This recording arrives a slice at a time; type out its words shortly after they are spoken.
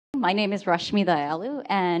My name is Rasmi Dayalu,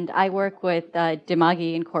 and I work with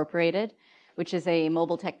Dimagi Incorporated, which is a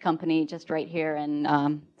mobile tech company just right here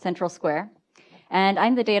in Central Square. And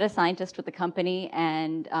I'm the data scientist with the company,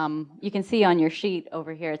 and you can see on your sheet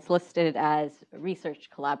over here, it's listed as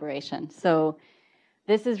research collaboration. So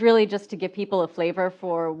this is really just to give people a flavor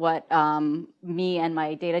for what me and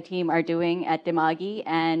my data team are doing at Dimagi.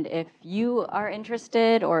 And if you are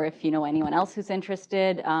interested, or if you know anyone else who's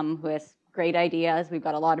interested, who has great ideas, we've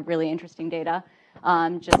got a lot of really interesting data,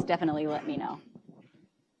 just definitely let me know.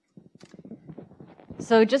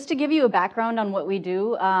 So just to give you a background on what we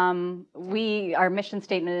do, our mission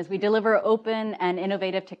statement is we deliver open and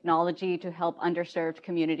innovative technology to help underserved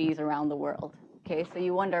communities around the world. Okay, so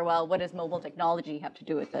you wonder, well, what does mobile technology have to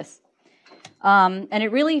do with this? And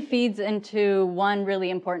it really feeds into one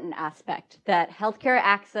really important aspect, that healthcare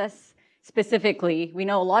access specifically, we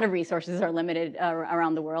know a lot of resources are limited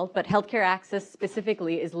around the world, but healthcare access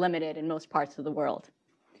specifically is limited in most parts of the world.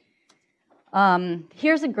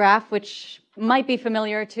 Here's a graph which might be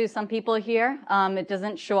familiar to some people here. It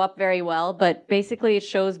doesn't show up very well, but basically it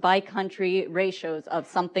shows by country ratios of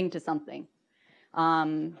something to something.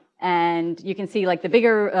 And you can see like the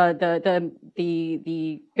bigger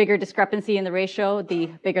the bigger discrepancy in the ratio, the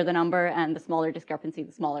bigger the number, and the smaller discrepancy,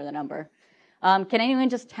 the smaller the number. Can anyone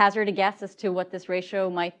just hazard a guess as to what this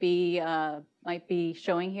ratio might be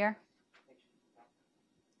showing here?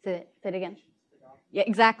 Say it again. Yeah,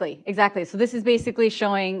 exactly. So this is basically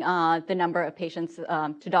showing the number of patients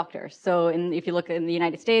to doctors. So if you look in the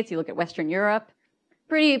United States, you look at Western Europe,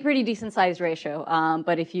 pretty decent sized ratio.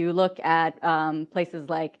 But if you look at places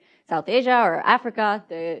like South Asia or Africa,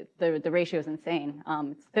 the ratio is insane.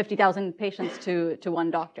 It's 50,000 patients to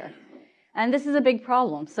one doctor. And this is a big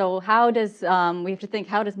problem. So how does, we have to think,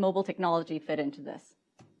 how does mobile technology fit into this?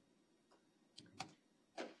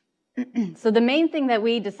 So the main thing that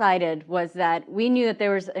we decided was that we knew that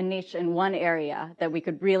there was a niche in one area that we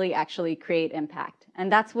could really actually create impact. And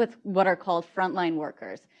that's with what are called frontline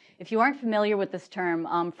workers. If you aren't familiar with this term,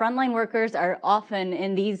 frontline workers are often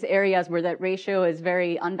in these areas where that ratio is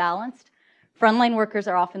very unbalanced. Frontline workers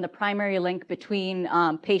are often the primary link between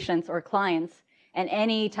patients or clients and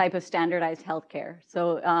any type of standardized healthcare.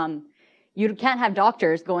 So you can't have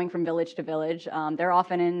doctors going from village to village. They're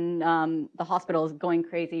often in the hospitals going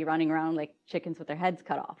crazy, running around like chickens with their heads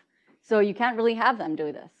cut off. So you can't really have them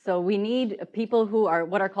do this. So we need people who are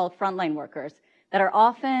what are called frontline workers that are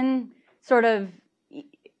often sort of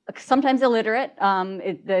sometimes illiterate.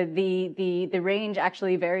 The range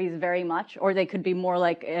actually varies very much, or they could be more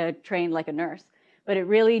like trained like a nurse. But it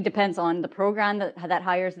really depends on the program that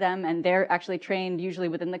hires them, and they're actually trained usually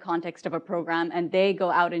within the context of a program, and they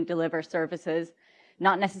go out and deliver services,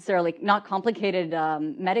 not complicated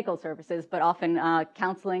medical services, but often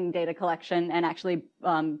counseling, data collection, and actually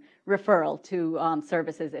referral to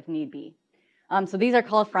services if need be. So these are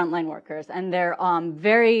called frontline workers, and they're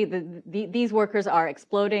these workers are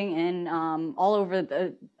exploding in all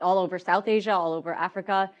over South Asia, all over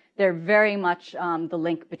Africa. They're very much the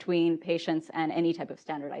link between patients and any type of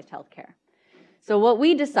standardized healthcare. So what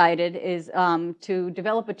we decided is to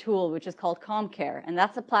develop a tool which is called ComCare, and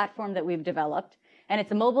that's a platform that we've developed, and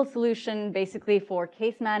it's a mobile solution basically for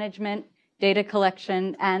case management, data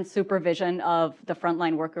collection, and supervision of the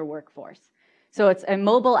frontline worker workforce. So it's a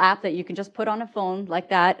mobile app that you can just put on a phone like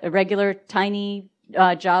that, a regular tiny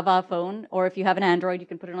Java phone, or if you have an Android, you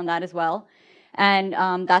can put it on that as well. And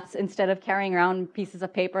that's instead of carrying around pieces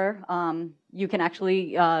of paper, you can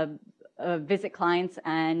actually visit clients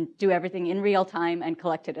and do everything in real time and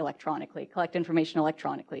collect it electronically, collect information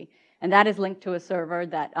electronically. And that is linked to a server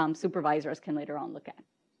that supervisors can later on look at.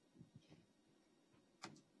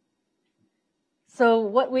 So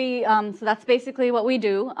so that's basically what we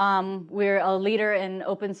do. We're a leader in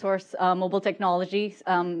open source mobile technologies,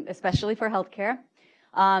 especially for healthcare.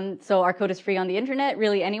 So our code is free on the internet.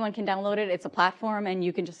 Really, anyone can download it. It's a platform, and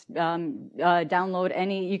you can just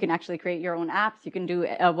download you can actually create your own apps. You can do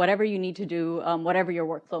whatever you need to do, whatever your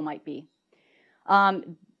workflow might be.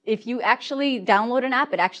 If you actually download an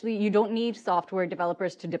app, you don't need software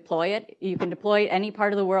developers to deploy it. You can deploy it any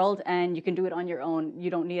part of the world, and you can do it on your own. You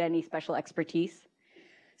don't need any special expertise.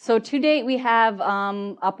 So to date, we have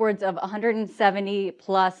upwards of 170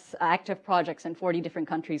 plus active projects in 40 different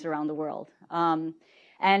countries around the world.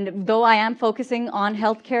 And though I am focusing on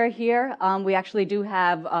healthcare here, we actually do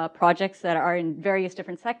have projects that are in various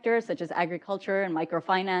different sectors, such as agriculture and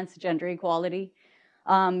microfinance, gender equality.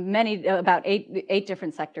 About eight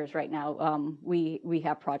different sectors right now we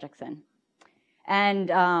have projects in. And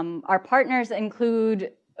our partners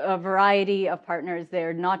include a variety of partners.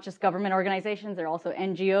 They're not just government organizations, they're also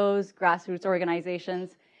NGOs, grassroots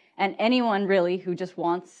organizations, And anyone really who just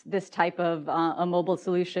wants this type of a mobile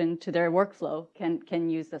solution to their workflow can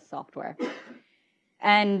use this software.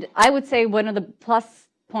 And I would say one of the plus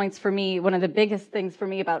points for me, one of the biggest things for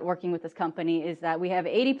me about working with this company is that we have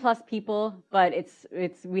 80 plus people, but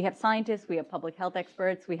we have scientists, we have public health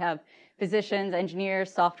experts, we have physicians,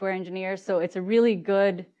 engineers, software engineers. So it's a really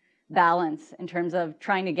good balance in terms of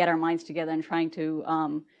trying to get our minds together and trying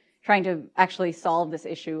to actually solve this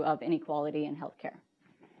issue of inequality in healthcare.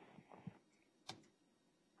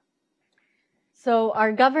 So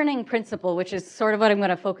our governing principle, which is sort of what I'm going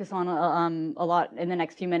to focus on a lot in the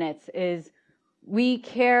next few minutes, is we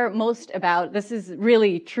care most about, this is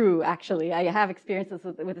really true actually, I have experiences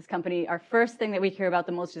with this company, our first thing that we care about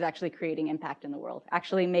the most is actually creating impact in the world,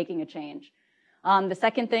 actually making a change. The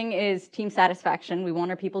second thing is team satisfaction, we want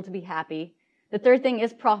our people to be happy. The third thing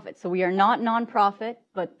is profit, so we are not nonprofit,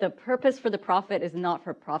 but the purpose for the profit is not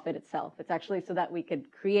for profit itself, it's actually so that we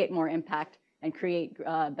could create more impact and create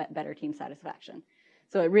better team satisfaction.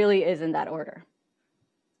 So it really is in that order.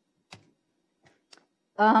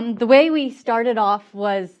 The way we started off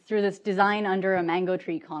was through this design under a mango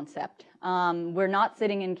tree concept. We're not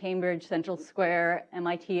sitting in Cambridge, Central Square,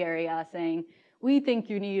 MIT area saying, we think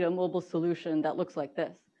you need a mobile solution that looks like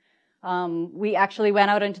this. We actually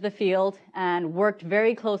went out into the field and worked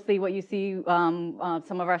very closely, what you see some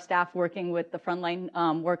of our staff working with the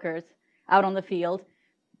frontline workers out on the field,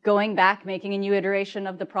 going back, making a new iteration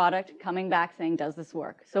of the product, coming back saying, does this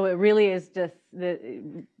work? So it really is just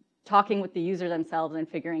talking with the user themselves and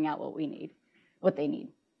figuring out what they need.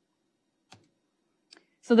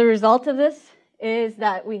 So the result of this is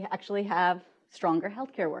that we actually have stronger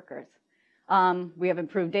healthcare workers. We have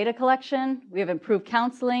improved data collection, we have improved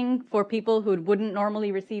counseling for people who wouldn't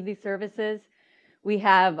normally receive these services. We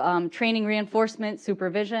have training reinforcement,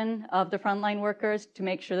 supervision of the frontline workers to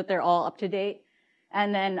make sure that they're all up to date.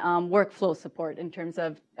 And then workflow support in terms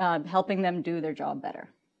of helping them do their job better.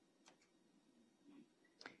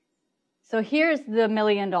 So here's the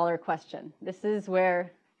million-dollar question. This is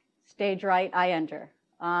where stage right I enter.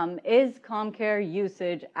 Is CommCare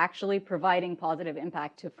usage actually providing positive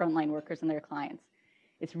impact to frontline workers and their clients?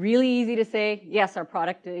 It's really easy to say, yes, our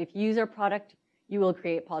product, if you use our product, you will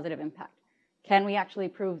create positive impact. Can we actually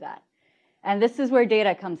prove that? And this is where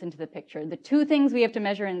data comes into the picture. The two things we have to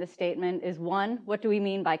measure in this statement is one, what do we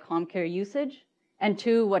mean by CommCare usage? And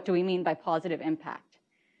two, what do we mean by positive impact?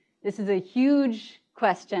 This is a huge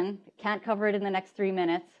question. Can't cover it in the next 3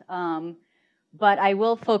 minutes. But I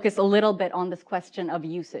will focus a little bit on this question of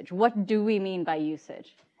usage. What do we mean by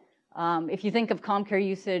usage? If you think of CommCare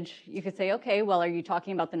usage, you could say, okay, well, are you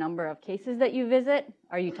talking about the number of cases that you visit?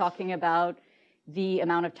 Are you talking about the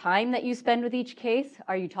amount of time that you spend with each case?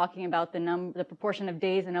 Are you talking about the proportion of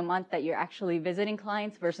days in a month that you're actually visiting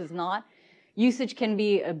clients versus not? Usage can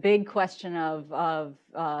be a big question of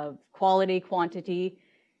quality, quantity,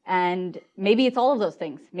 and maybe it's all of those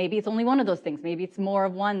things. Maybe it's only one of those things. Maybe it's more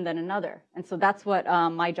of one than another. And so that's what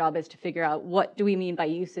my job is, to figure out what do we mean by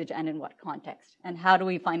usage and in what context, and how do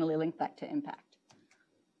we finally link that to impact.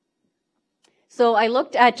 So I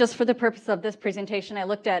looked at, just for the purpose of this presentation, I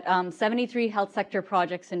looked at 73 health sector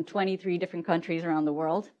projects in 23 different countries around the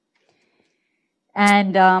world.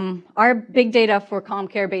 And our big data for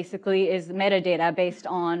CommCare basically is metadata based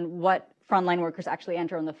on what frontline workers actually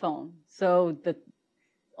enter on the phone. So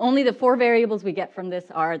only the 4 variables we get from this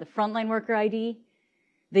are the frontline worker ID,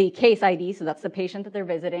 the case ID, so that's the patient that they're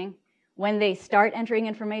visiting, when they start entering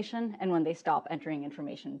information, and when they stop entering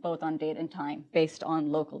information, both on date and time, based on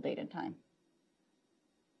local date and time.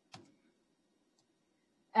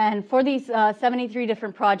 And for these 73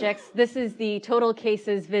 different projects, this is the total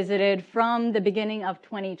cases visited from the beginning of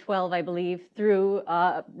 2012, I believe, through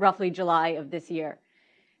roughly July of this year.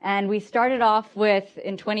 And we started off with,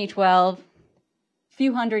 in 2012, a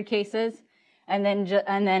few hundred cases, and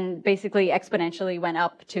then basically exponentially went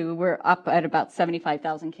up to, we're up at about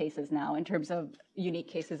 75,000 cases now in terms of unique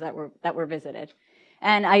cases that were visited.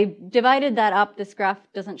 And I divided that up, this graph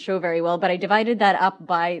doesn't show very well, but I divided that up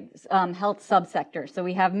by health subsectors. So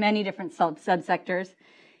we have many different subsectors.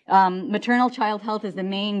 Maternal child health is the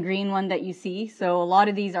main green one that you see. So a lot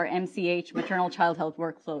of these are MCH, maternal child health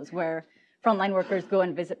workflows, where frontline workers go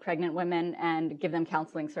and visit pregnant women and give them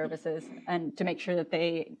counseling services and to make sure that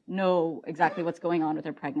they know exactly what's going on with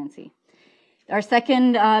their pregnancy. Our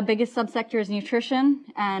second biggest subsector is nutrition,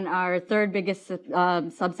 and our third biggest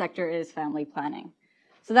subsector is family planning.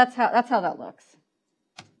 So that's how that looks.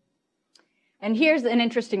 And here's an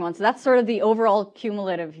interesting one. So that's sort of the overall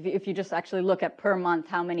cumulative, if you just actually look at per month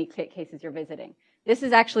how many cases you're visiting. This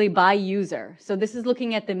is actually by user. So this is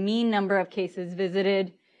looking at the mean number of cases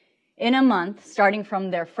visited in a month, starting from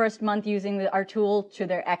their first month using our tool to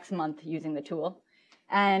their X month using the tool.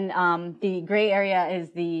 And the gray area is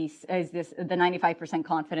the 95%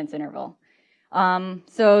 confidence interval.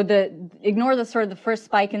 So ignore the sort of the first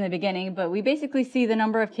spike in the beginning, but we basically see the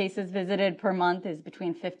number of cases visited per month is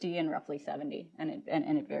between 50 and roughly 70, and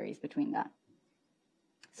it varies between that.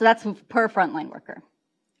 So that's per frontline worker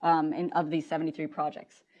of these 73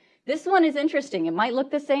 projects. This one is interesting. It might look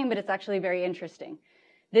the same, but it's actually very interesting.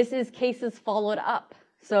 This is cases followed up.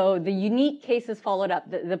 So the unique cases followed up.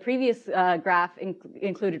 The previous graph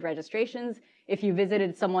included registrations. If you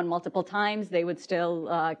visited someone multiple times, they would still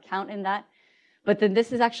count in that. But then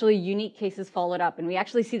this is actually unique cases followed up. And we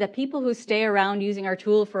actually see that people who stay around using our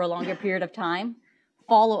tool for a longer period of time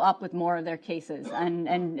follow up with more of their cases.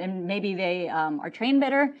 And maybe they are trained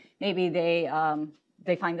better. Maybe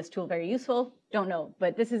they find this tool very useful. Don't know.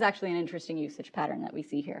 But this is actually an interesting usage pattern that we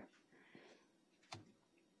see here.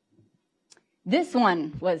 This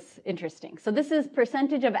one was interesting. So this is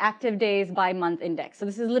percentage of active days by month index. So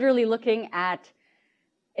this is literally looking at,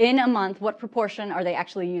 in a month, what proportion are they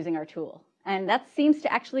actually using our tool? And that seems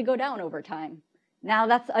to actually go down over time. Now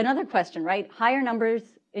that's another question, right? Higher numbers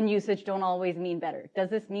in usage don't always mean better.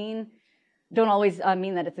 Does this mean, don't always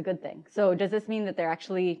mean that it's a good thing. So does this mean that they're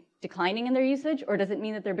actually declining in their usage, or does it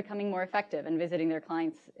mean that they're becoming more effective and visiting their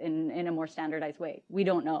clients in a more standardized way? We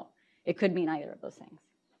don't know. It could mean either of those things.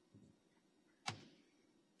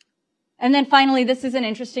 And then finally, this is an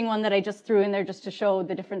interesting one that I just threw in there just to show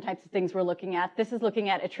the different types of things we're looking at. This is looking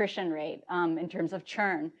at attrition rate in terms of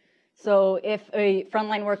churn. So if a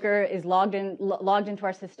frontline worker is logged into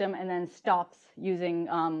our system and then stops using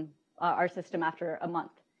our system after a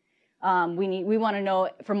month, we want to know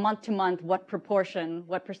from month to month what proportion,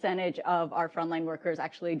 what percentage of our frontline workers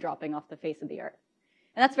actually dropping off the face of the earth.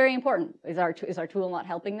 And that's very important. Is our tool not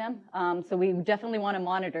helping them? So we definitely want to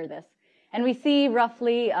monitor this. And we see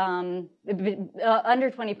roughly under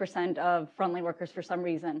 20% of frontline workers for some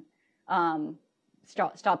reason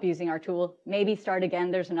stop using our tool, maybe start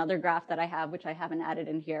again. There's another graph that I have, which I haven't added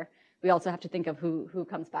in here. We also have to think of who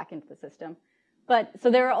comes back into the system. But so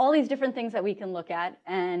there are all these different things that we can look at,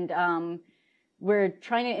 and we're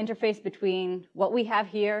trying to interface between what we have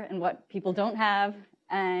here and what people don't have,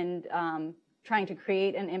 and trying to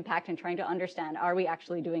create an impact and trying to understand, are we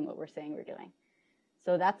actually doing what we're saying we're doing?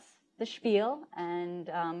 So that's the spiel, and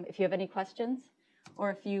if you have any questions or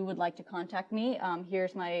if you would like to contact me,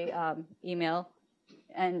 here's my email,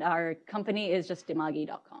 and our company is just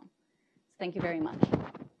dimagi.com. Thank you very much.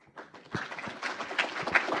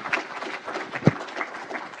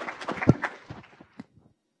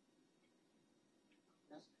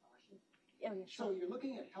 Yeah, sure. So you're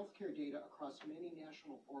looking at healthcare data across many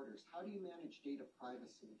national borders. How do you manage data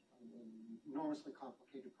privacy in an enormously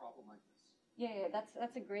complicated problem like this? Yeah,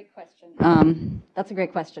 that's a great question. That's a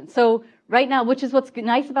great question. So right now, which is what's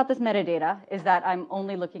nice about this metadata, is that I'm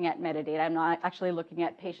only looking at metadata. I'm not actually looking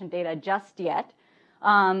at patient data just yet.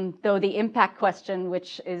 Though the impact question,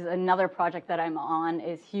 which is another project that I'm on,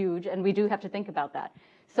 is huge, and we do have to think about that.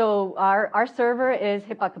 So our server is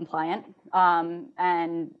HIPAA compliant,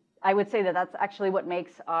 and I would say that that's actually what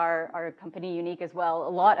makes our company unique as well. A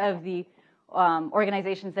lot of the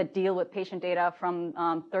organizations that deal with patient data from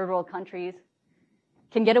third world countries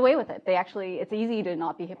can get away with it. It's easy to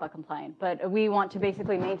not be HIPAA compliant, but we want to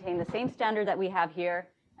basically maintain the same standard that we have here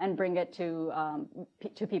and bring it to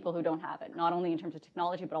people who don't have it, not only in terms of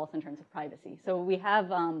technology, but also in terms of privacy. So we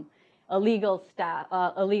have a legal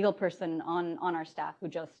person on our staff who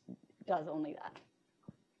just does only that.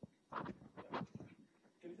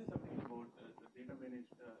 Can you say something about the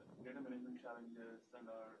data management challenges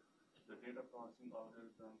and the data processing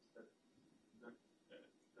algorithms that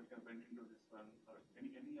can went into this one, or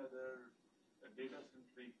any other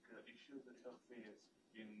data-centric issues that you have faced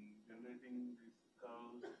in generating these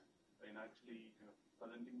curves and actually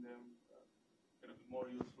presenting them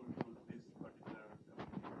more useful to this particular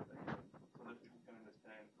community, so that people can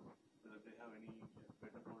understand whether they have any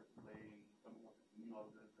better role to play in coming up with new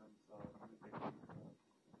algorithms or new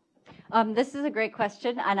techniques? This is a great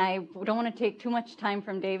question, and I don't want to take too much time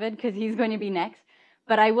from David because he's going to be next.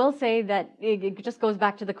 But I will say that it just goes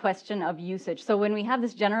back to the question of usage. So when we have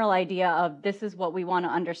this general idea of this is what we want to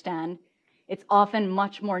understand, it's often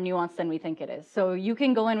much more nuanced than we think it is. So you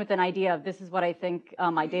can go in with an idea of this is what I think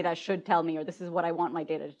my data should tell me, or this is what I want my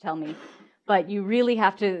data to tell me. But you really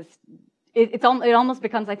have to, it almost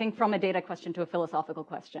becomes, I think, from a data question to a philosophical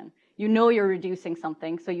question. You know you're reducing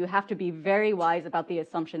something, so you have to be very wise about the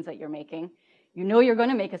assumptions that you're making. You know you're going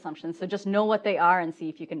to make assumptions, so just know what they are and see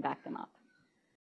if you can back them up.